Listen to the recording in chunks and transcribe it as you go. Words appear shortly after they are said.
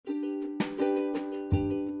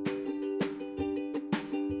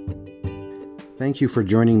Thank you for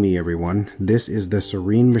joining me, everyone. This is the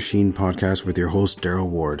Serene Machine Podcast with your host, Daryl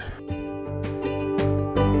Ward.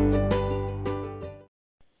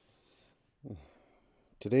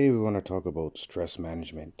 Today we want to talk about stress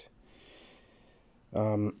management.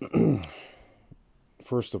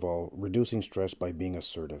 First of all, reducing stress by being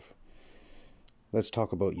assertive. Let's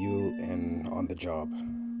talk about you and on the job.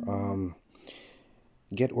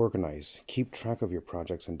 Get organized. Keep track of your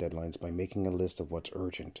projects and deadlines by making a list of what's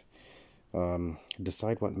urgent.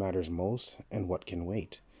 Decide what matters most and what can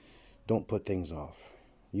wait. Don't put things off.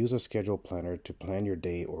 Use a schedule planner to plan your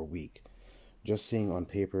day or week. Just seeing on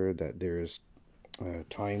paper that there is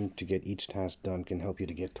time to get each task done can help you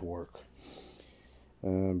to get to work.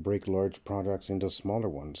 Break large projects into smaller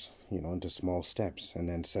ones, into small steps, and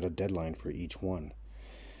then set a deadline for each one.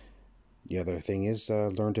 The other thing is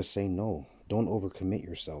learn to say no. Don't overcommit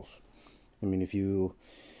yourself.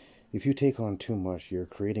 If you take on too much, you're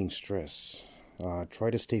creating stress. Try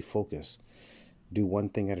to stay focused. Do one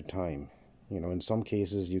thing at a time. In some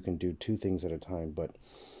cases, you can do two things at a time, but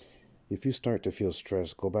if you start to feel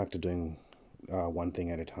stressed, go back to doing one thing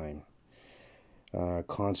at a time.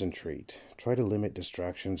 Concentrate. Try to limit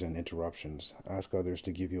distractions and interruptions. Ask others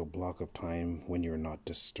to give you a block of time when you're not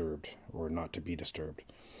disturbed or not to be disturbed.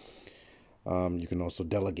 You can also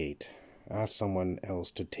delegate. Ask someone else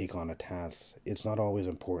to take on a task. It's not always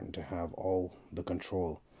important to have all the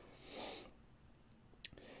control.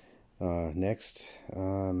 Next,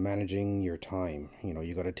 managing your time.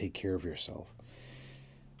 You got to take care of yourself.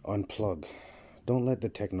 Unplug. Don't let the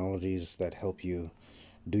technologies that help you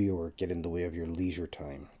do your work get in the way of your leisure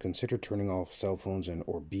time. Consider turning off cell phones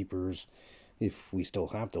or beepers, if we still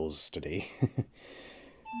have those today,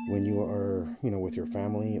 when you are, with your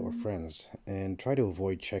family or friends, and try to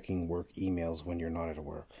avoid checking work emails when you're not at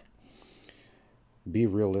work. Be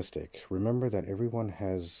realistic. Remember that everyone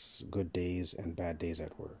has good days and bad days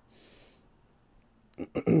at work.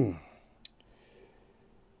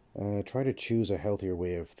 Try to choose a healthier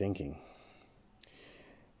way of thinking.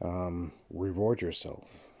 Reward yourself.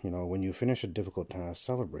 When you finish a difficult task,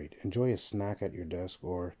 celebrate. Enjoy a snack at your desk,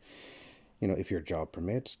 or if your job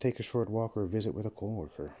permits, take a short walk or visit with a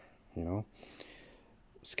coworker.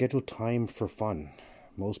 Schedule time for fun.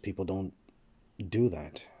 Most people don't do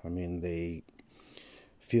that. They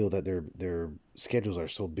feel that their schedules are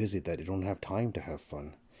so busy that they don't have time to have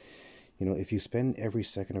fun. If you spend every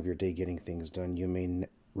second of your day getting things done, you may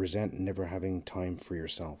resent never having time for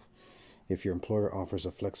yourself. If your employer offers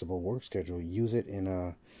a flexible work schedule, use it in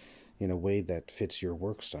a way that fits your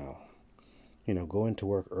work style. Go into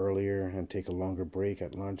work earlier and take a longer break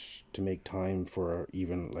at lunch to make time for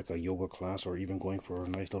even like a yoga class or even going for a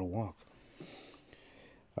nice little walk.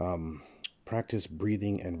 Practice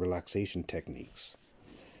breathing and relaxation techniques.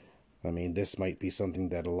 This might be something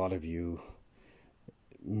that a lot of you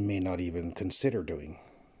may not even consider doing.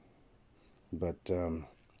 But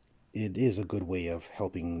it is a good way of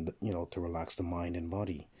helping, to relax the mind and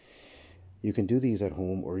body. You can do these at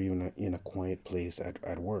home or even in a quiet place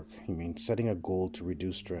at work. Setting a goal to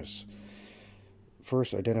reduce stress.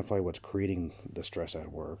 First, identify what's creating the stress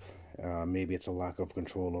at work. Maybe it's a lack of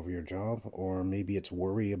control over your job, or maybe it's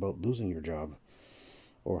worry about losing your job,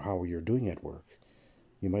 or how you're doing at work.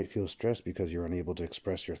 You might feel stressed because you're unable to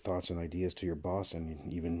express your thoughts and ideas to your boss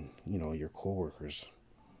and even, your coworkers.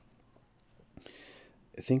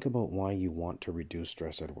 Think about why you want to reduce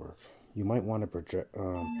stress at work. You might want to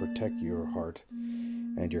protect your heart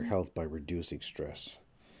and your health by reducing stress.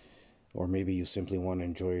 Or maybe you simply want to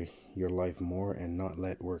enjoy your life more and not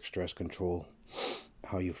let work stress control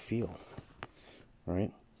how you feel.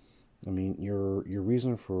 Right? Your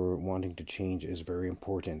reason for wanting to change is very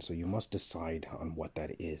important, so you must decide on what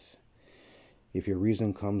that is. If your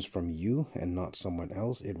reason comes from you and not someone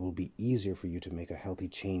else, it will be easier for you to make a healthy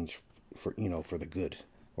change for the good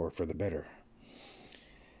or for the better.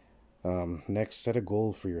 Next, set a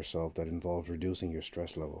goal for yourself that involves reducing your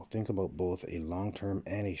stress level. Think about both a long-term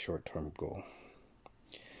and a short-term goal.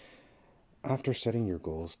 After setting your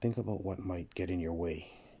goals, think about what might get in your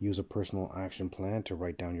way. Use a personal action plan to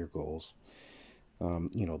write down your goals.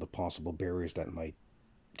 The possible barriers that might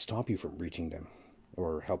stop you from reaching them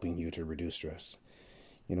or helping you to reduce stress.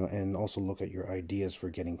 And also look at your ideas for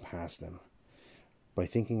getting past them. By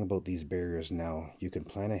thinking about these barriers now, you can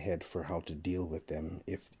plan ahead for how to deal with them,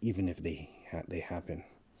 even if they happen.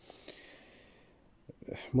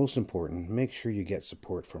 Most important, make sure you get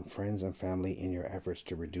support from friends and family in your efforts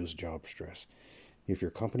to reduce job stress. If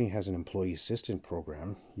your company has an employee assistance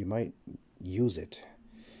program, you might use it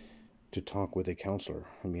to talk with a counselor.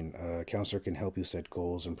 A counselor can help you set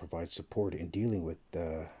goals and provide support in dealing with,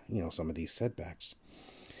 some of these setbacks.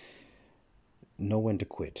 know when to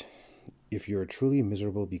quit. If you're truly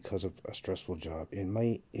miserable because of a stressful job, it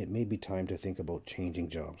may be time to think about changing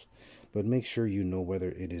jobs. But make sure you know whether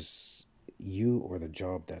it is you or the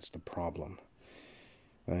job that's the problem.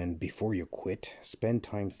 And before you quit, spend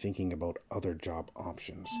time thinking about other job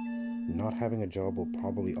options. Not having a job will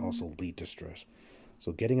probably also lead to stress.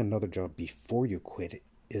 So getting another job before you quit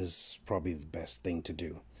is probably the best thing to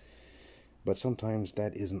do. But sometimes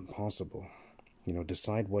that isn't possible.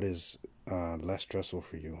 Decide what is less stressful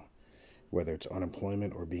for you. Whether it's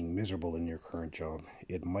unemployment or being miserable in your current job,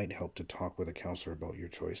 it might help to talk with a counselor about your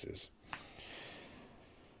choices.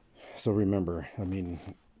 So remember,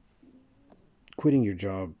 quitting your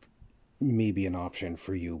job may be an option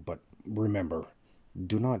for you, but remember,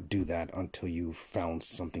 do not do that until you've found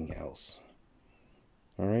something else.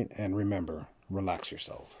 All right? And remember, relax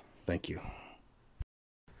yourself. Thank you.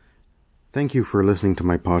 Thank you for listening to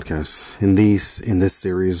my podcast. In this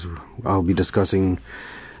series, I'll be discussing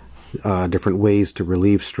different ways to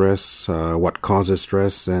relieve stress, what causes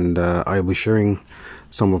stress, and I'll be sharing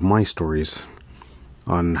some of my stories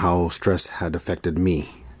on how stress had affected me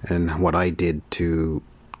and what I did to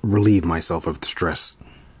relieve myself of the stress.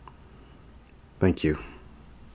 Thank you.